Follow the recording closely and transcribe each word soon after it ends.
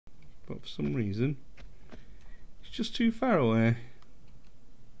but for some reason it's just too far away.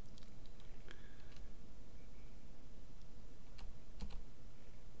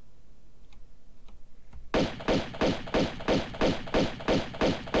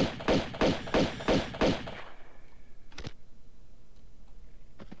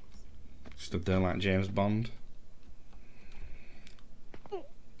 Stood there like James Bond.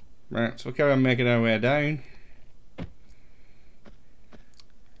 Right, so we'll carry on making our way down.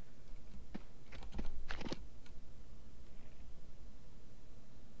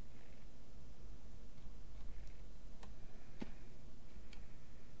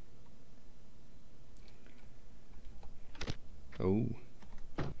 Oh.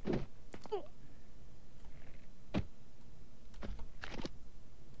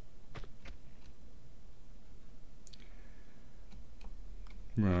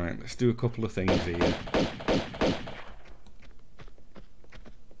 Right, let's do a couple of things here.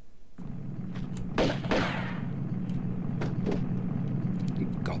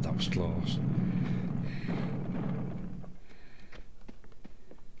 God, that was close.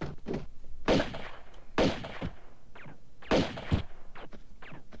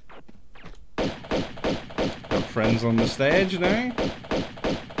 Got friends on the stage now.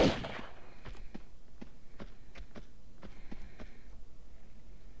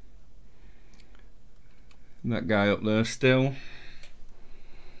 That guy up there still.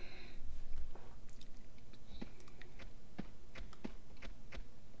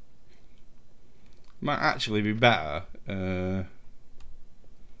 Might actually be better.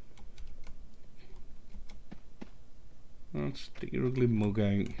 I'll stick your ugly mug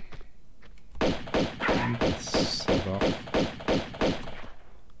out. Sod off.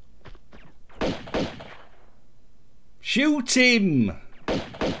 Shoot him!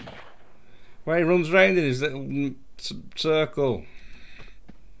 Where he runs round in his little circle.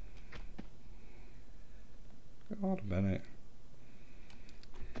 God, a minute.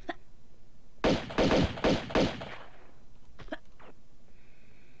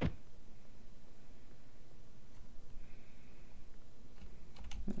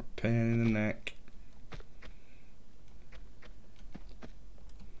 Pain in the neck.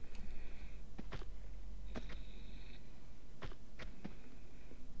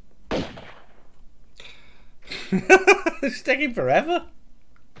 It's taking forever.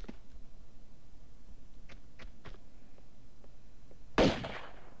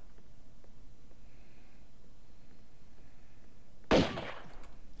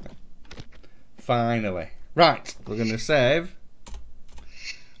 Finally. Right, we're going to save.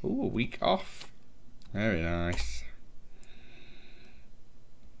 Ooh, a week off. Very nice.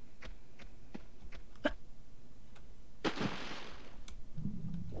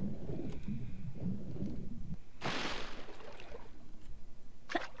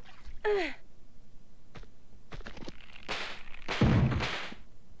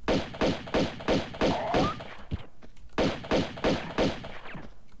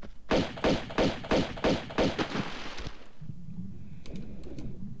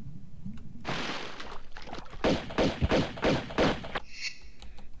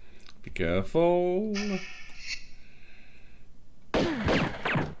 Careful. It's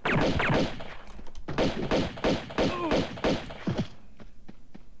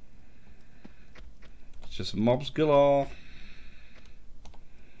just mobs galore.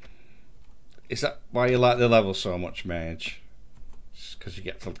 Is that why you like the level so much, Mage? Just because you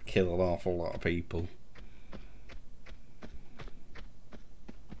get to kill an awful lot of people.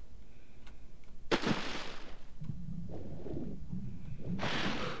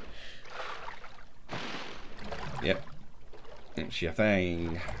 Yep, it's your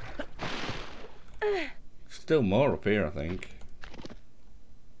thing. Still more up here, I think.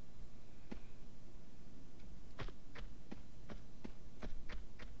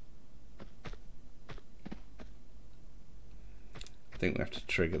 I think we have to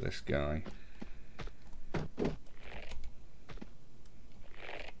trigger this guy.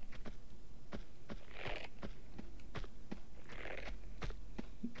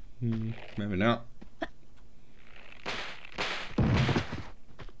 Maybe not.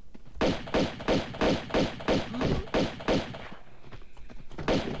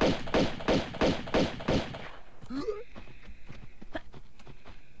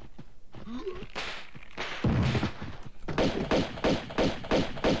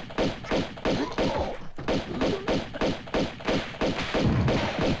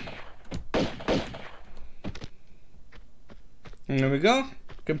 And there we go.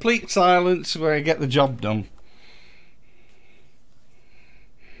 Complete silence where you get the job done.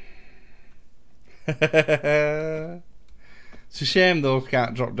 It's a shame though,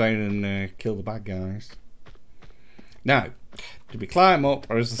 can't drop down and kill the bad guys. Now, do we climb up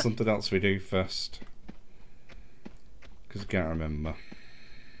or is there something else we do first? Because I can't remember.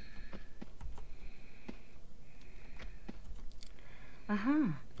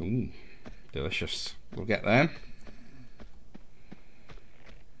 Ooh, delicious. We'll get there.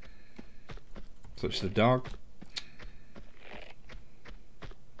 Touch the dog.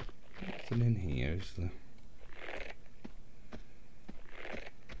 Nothing in here, is there?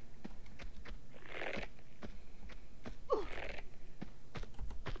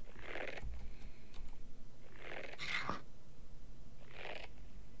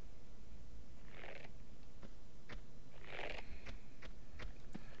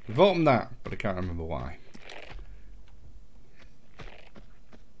 We've opened that, but I can't remember why.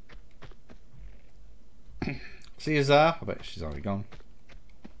 See you there? I bet she's already gone.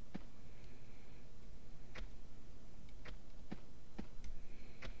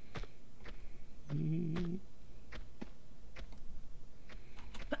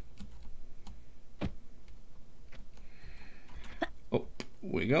 Up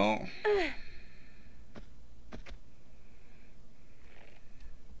we go.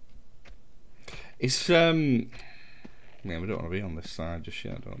 It's yeah, we don't want to be on this side just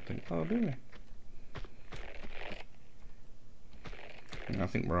yet, I don't think. Oh, do we? I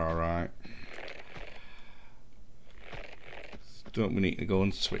think we're alright. Don't we need to go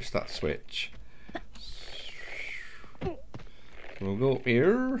and switch that switch? We'll go up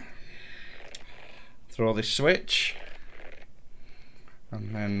here, throw this switch,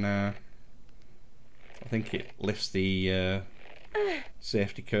 and then I think it lifts the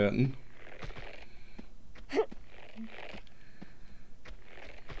safety curtain.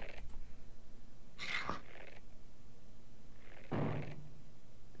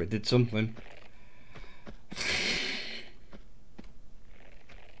 It did something.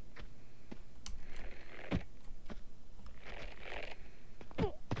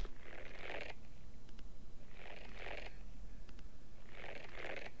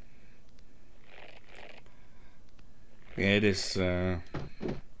 Yeah, it is. It's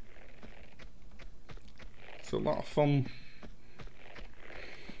a lot of fun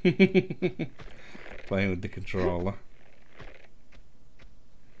playing with the controller.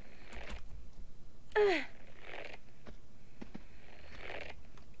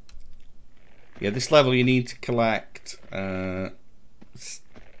 Yeah, this level you need to collect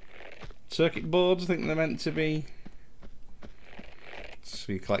circuit boards, I think they're meant to be.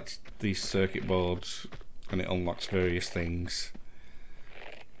 So you collect these circuit boards and it unlocks various things.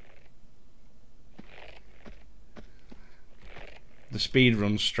 The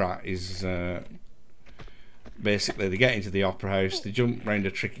speedrun strat is basically they get into the opera house, they jump round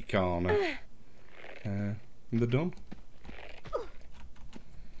a tricky corner, and they're done.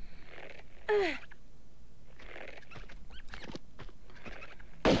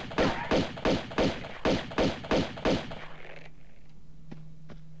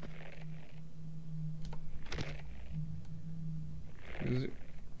 Is it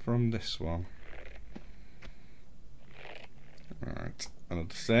from this one? Right,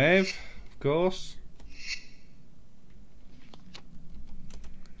 another save, of course.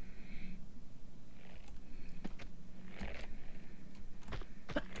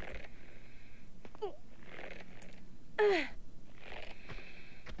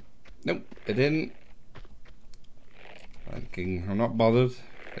 Nope, it didn't. I'm not bothered.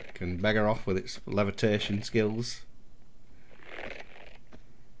 It can beggar off with its levitation skills.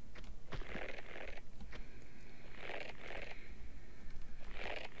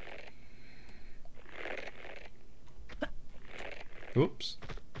 Oops,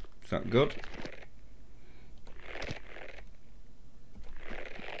 is that good?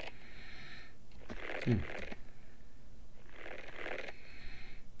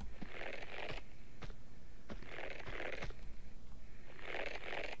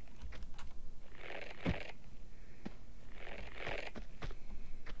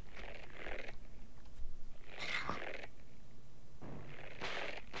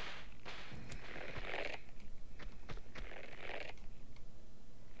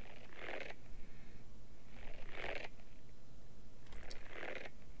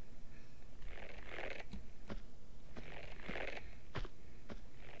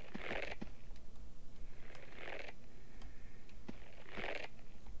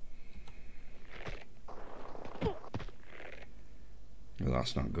 Well,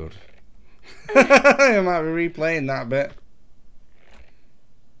 that's not good. I might be replaying that bit.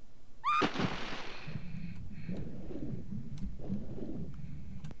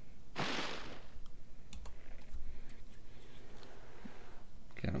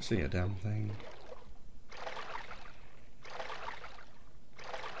 Can't see a damn thing.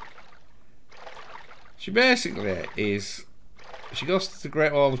 She basically is... She goes to the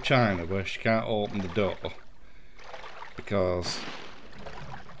Great Wall of China where she can't open the door because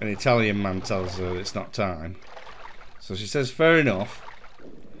an Italian man tells her it's not time. So she says, fair enough.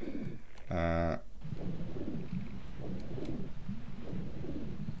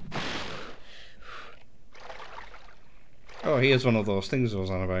 Oh, here's one of those things I was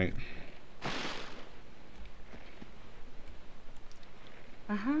on about.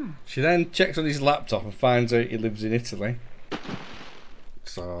 She then checks on his laptop and finds out he lives in Italy.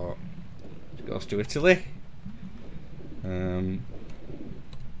 So she goes to Italy. To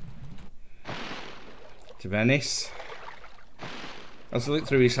Venice. As I look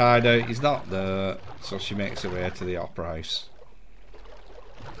through his hideout, he's not there, so she makes her way to the opera house.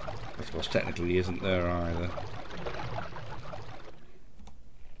 I suppose technically he isn't there either.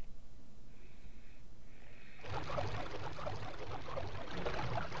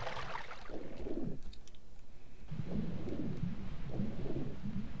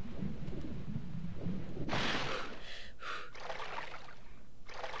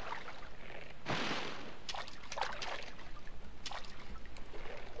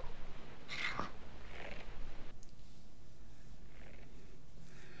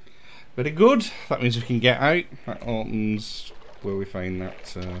 Very good. That means we can get out. That opens where we find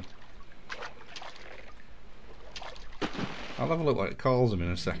that. I'll have a look what it calls them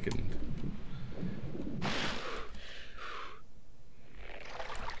in a second.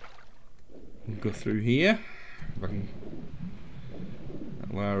 We'll go through here. If I can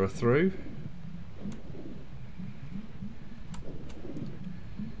allow her through.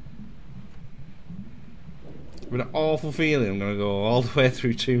 With an awful feeling I'm going to go all the way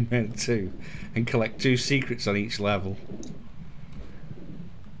through Tomb Raider 2 and collect 2 secrets on each level.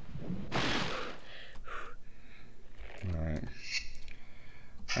 Right.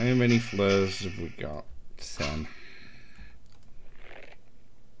 How many flares have we got? 10.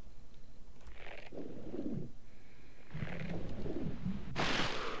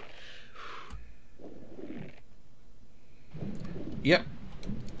 Yep.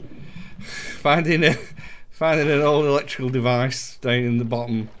 Finding an old electrical device down in the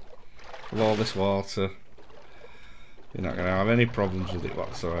bottom of all this water. You're not going to have any problems with it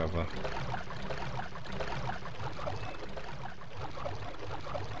whatsoever.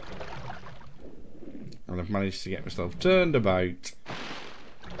 And I've managed to get myself turned about.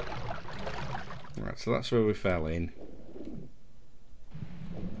 Right, so that's where we fell in.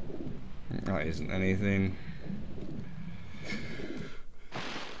 That isn't anything.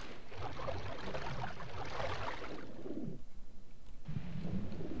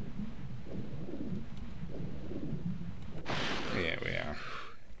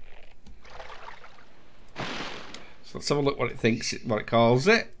 So let's have a look what it calls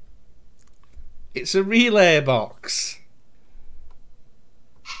it. It's a relay box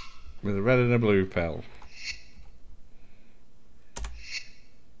with a red and a blue pill.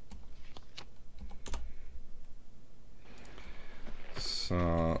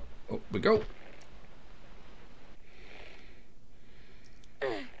 So up we go.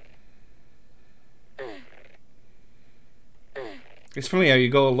 It's funny how you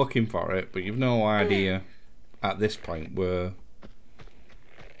go looking for it, but you've no idea at this point where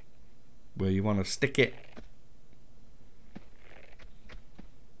you want to stick it.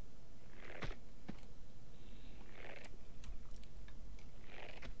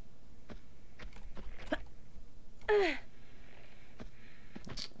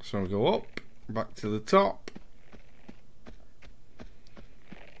 So we go up, back to the top.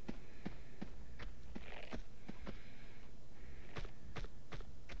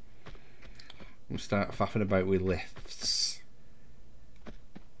 We'll start faffing about with lifts.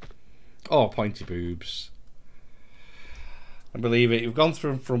 Oh, pointy boobs. I believe it. You've gone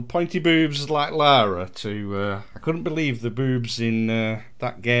from pointy boobs like Lara to... I couldn't believe the boobs in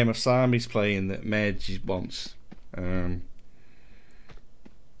that game of Siamese playing that made you once. The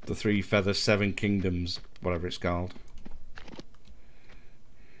 3 Feathers, 7 Kingdoms, whatever it's called.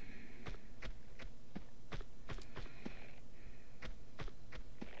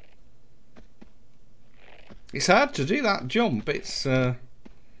 It's hard to do that jump. It's not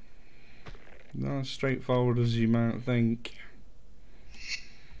as straightforward as you might think.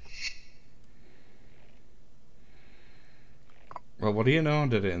 Well, what do you know? I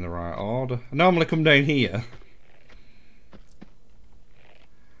did it in the right order. I normally come down here.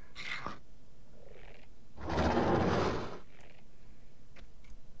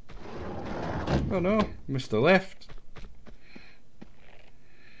 Oh no, missed the left.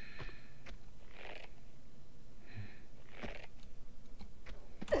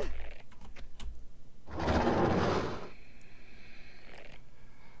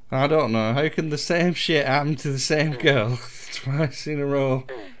 I don't know. How can the same shit happen to the same girl twice in a row?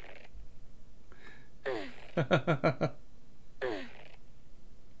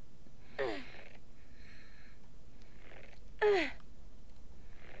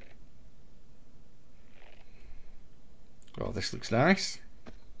 Oh, this looks nice.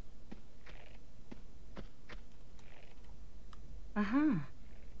 Uh-huh.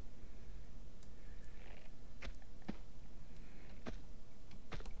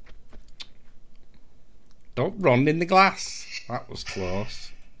 Don't run in the glass. That was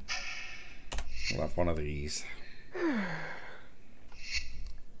close. We'll have one of these.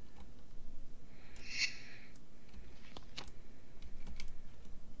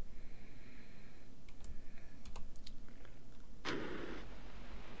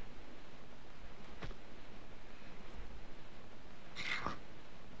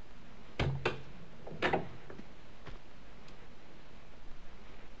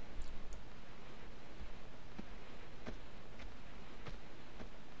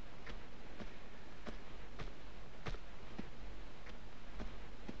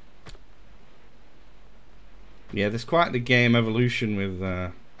 Yeah, there's quite the game evolution with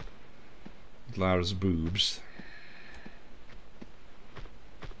Lara's boobs.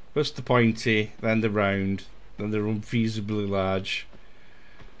 First the pointy, then the round, then they're unfeasibly large.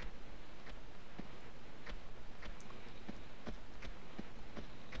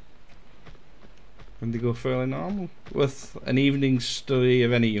 And they go fairly normal, with an evening study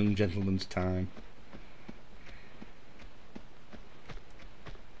of any young gentleman's time.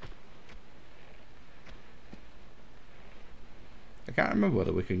 I can't remember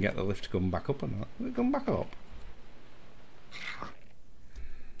whether we can get the lift to come back up or not. Will it come back up?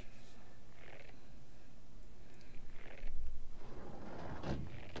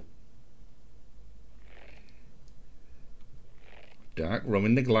 Dark rum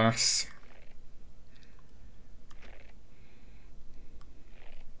in the glass.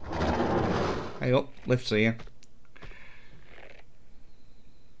 Hey up, lift's here.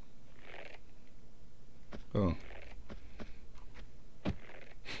 Oh.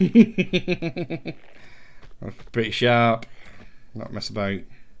 That's pretty sharp. Not mess about.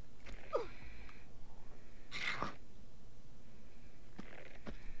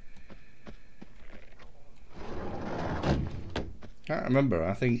 Can't remember.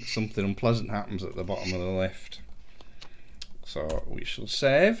 I think something unpleasant happens at the bottom of the lift. So we shall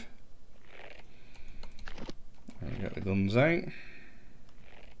save. And get the guns out.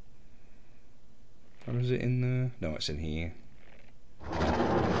 Or is it in there? No, it's in here.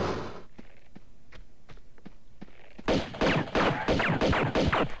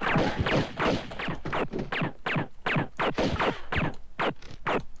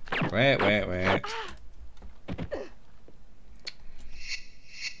 Wait.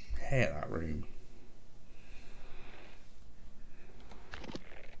 Hate that room.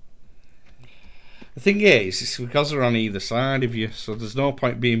 The thing is, it's because they're on either side of you, so there's no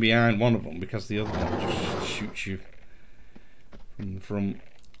point being behind one of them because the other one just shoots you from the front.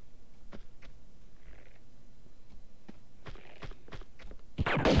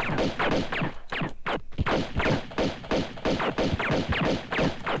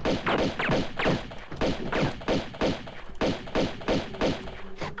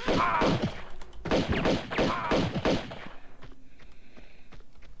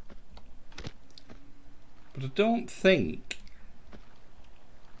 But I don't think...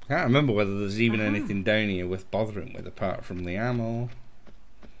 I can't remember whether there's even anything down here worth bothering with apart from the ammo.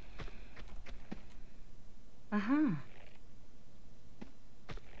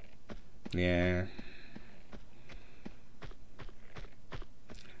 Yeah.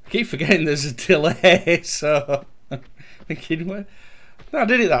 I keep forgetting there's a delay, so... thinking, well, no, I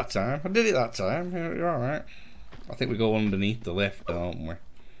did it that time. You're alright. I think we go underneath the lift, don't we?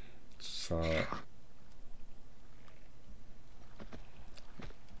 So...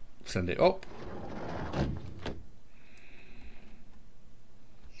 send it up.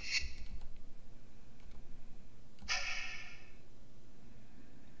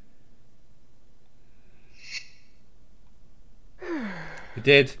 We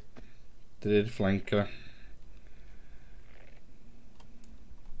did. Did flanker.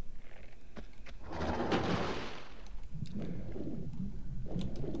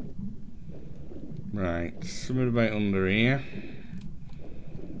 Right, something about under here.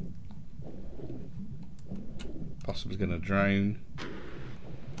 Possibly gonna drown.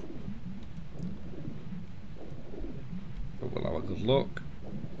 But we'll have a good look.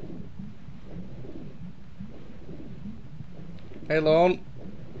 Hey Lorne.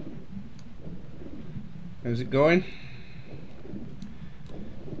 How's it going?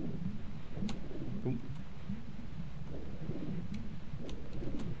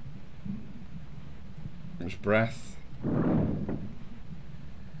 much breath.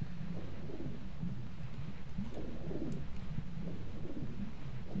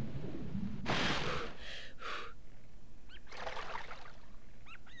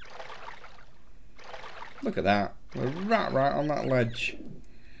 Look at that. We're right on that ledge.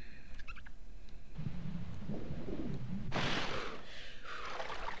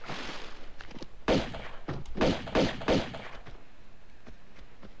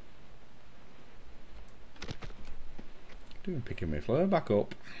 Picking my floor back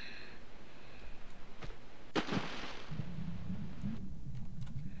up.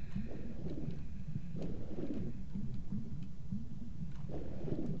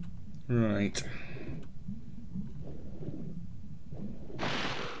 Right.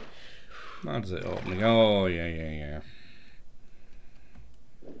 How does it open? Oh, yeah.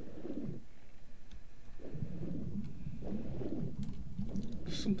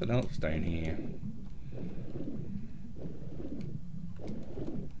 Something else down here.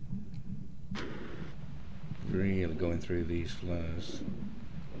 Really going through these floors.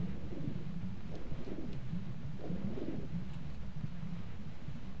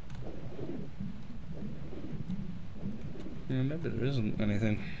 Yeah, maybe there isn't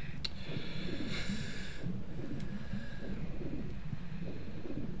anything.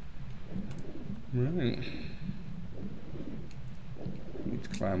 Right. Need to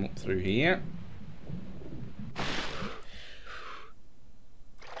climb up through here.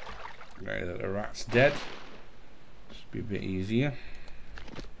 Right, that the rat's dead. Should be a bit easier.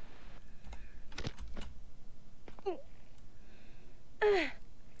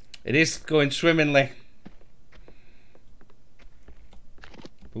 It is going swimmingly.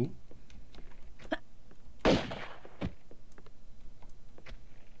 Ooh.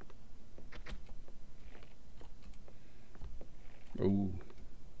 Ooh.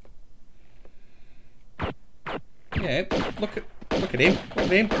 Yeah, look at him.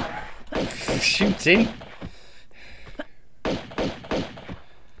 Look at him. Shooting.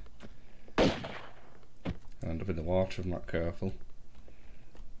 End up in the water if I'm not careful.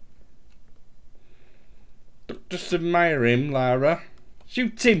 Just admire him, Lara.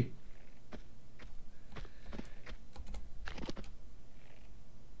 Shoot him.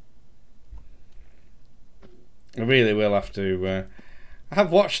 I really will have to. I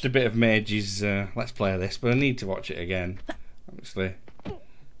have watched a bit of Mage's Let's Play this, but I need to watch it again. Obviously,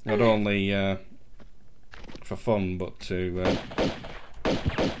 not only for fun, but to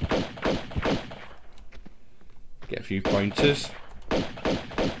get a few pointers.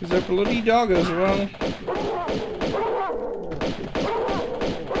 There's a bloody dog as well.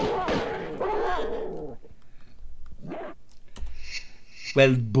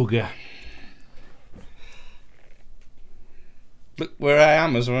 Well, bugger. Look where I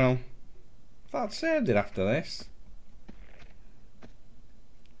am as well. I thought I'd saved it after this.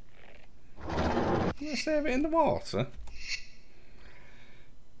 Did I save it in the water?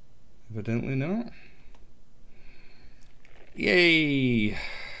 Evidently not. Yay!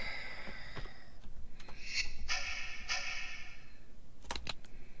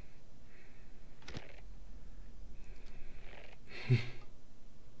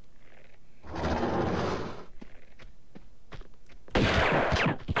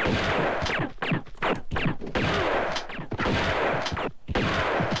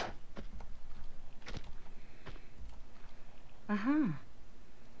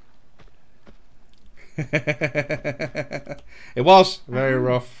 It was very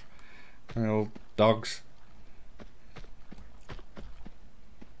rough. Old dogs.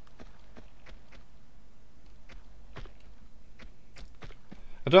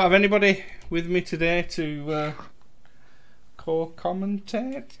 I don't have anybody with me today to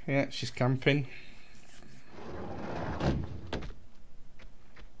co-commentate. Yeah, she's camping.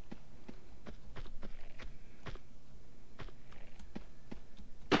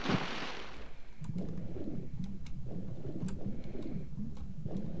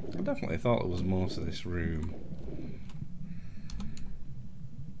 I definitely thought there was more to this room.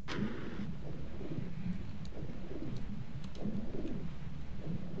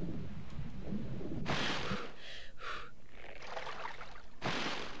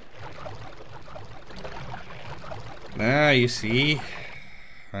 Ah, you see.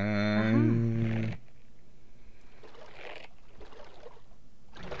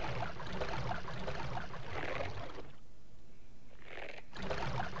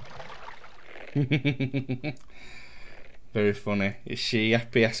 Very funny. Is she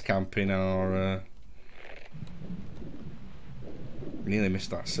FPS camping or nearly missed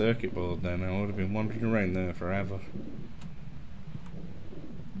that circuit board then. I would have been wandering around there forever.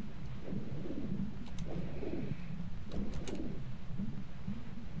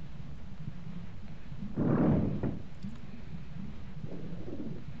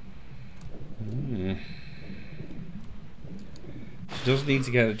 She does need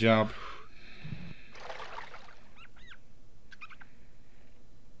to get a job.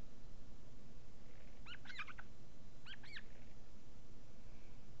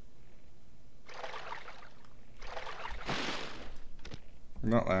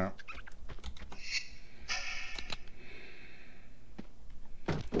 Not that.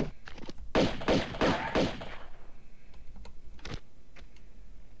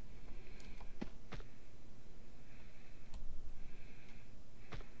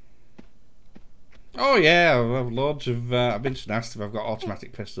 Oh yeah, I have loads of. I've been asked if I've got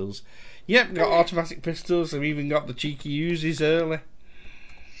automatic pistols. Yep, got automatic pistols. I've even got the cheeky Uzis early.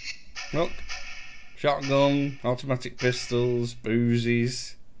 Look, shotgun, automatic pistols,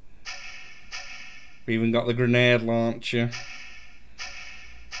 Uzis. We even got the grenade launcher.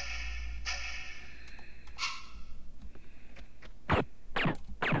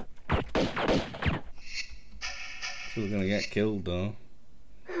 Still gonna get killed though.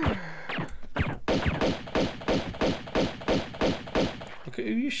 Look at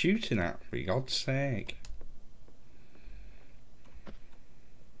who you're shooting at, for God's sake.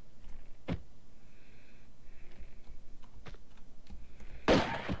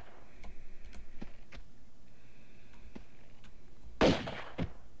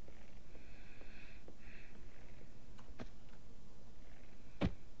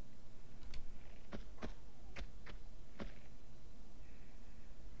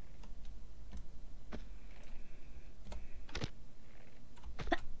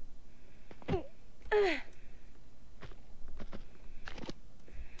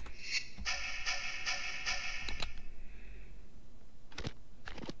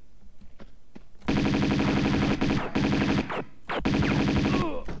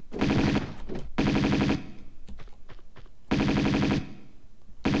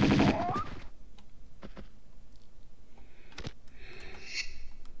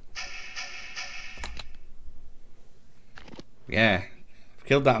 Yeah, I've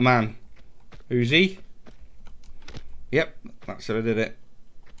killed that man. Who's he? Yep, that's how I did it.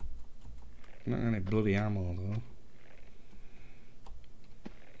 Not any bloody ammo though.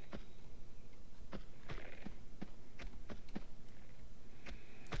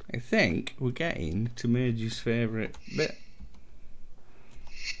 I think we're getting to Mage's favourite bit.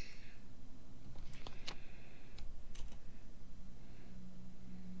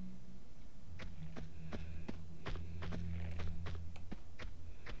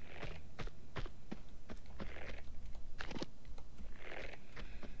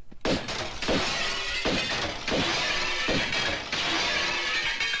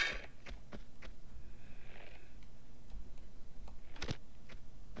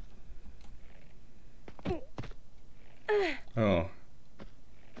 Oh.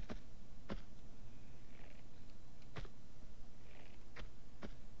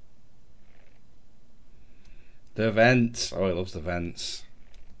 The vents. Oh, he loves the vents.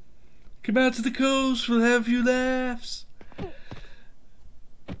 Come out to the coast, we'll have a few laughs.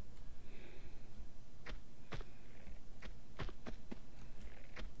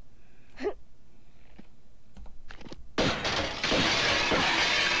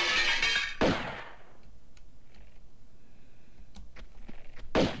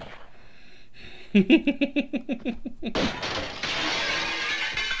 We'll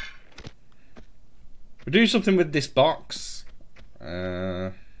do something with this box.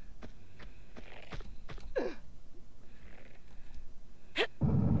 I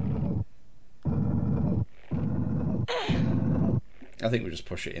think we'll just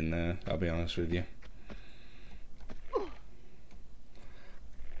push it in there, I'll be honest with you.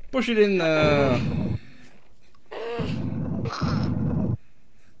 Push it in there.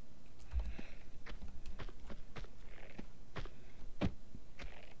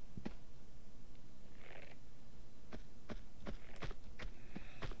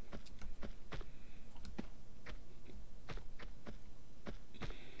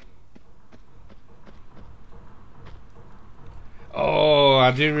 Oh,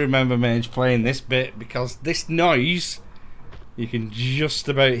 I do remember Mage playing this bit because this noise you can just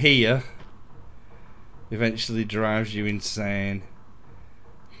about hear eventually drives you insane.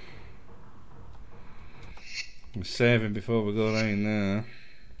 I'm saving before we go down there.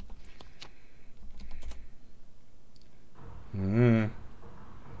 And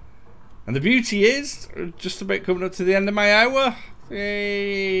the beauty is, just about coming up to the end of my hour.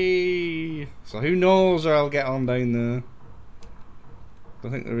 Yay! So who knows where I'll get on down there. I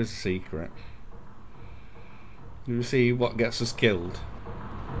think there is a secret. We'll see what gets us killed.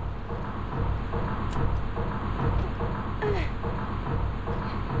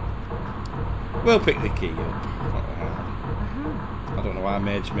 We'll pick the key up. What the hell? know why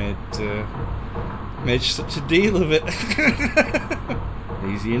Midge made such a deal of it.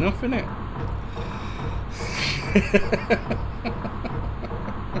 Easy enough, innit?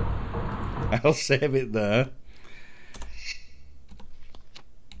 I'll save it there.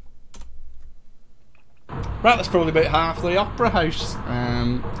 Right, that's probably about half the opera house.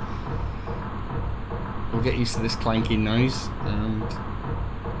 We'll get used to this clanking noise. And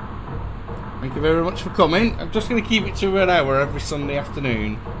thank you very much for coming. I'm just going to keep it to an hour every Sunday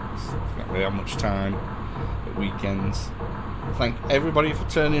afternoon. It's not really have much time at weekends. Thank everybody for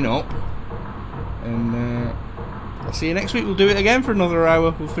turning up. And I'll see you next week. We'll do it again for another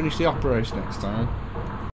hour. We'll finish the opera house next time.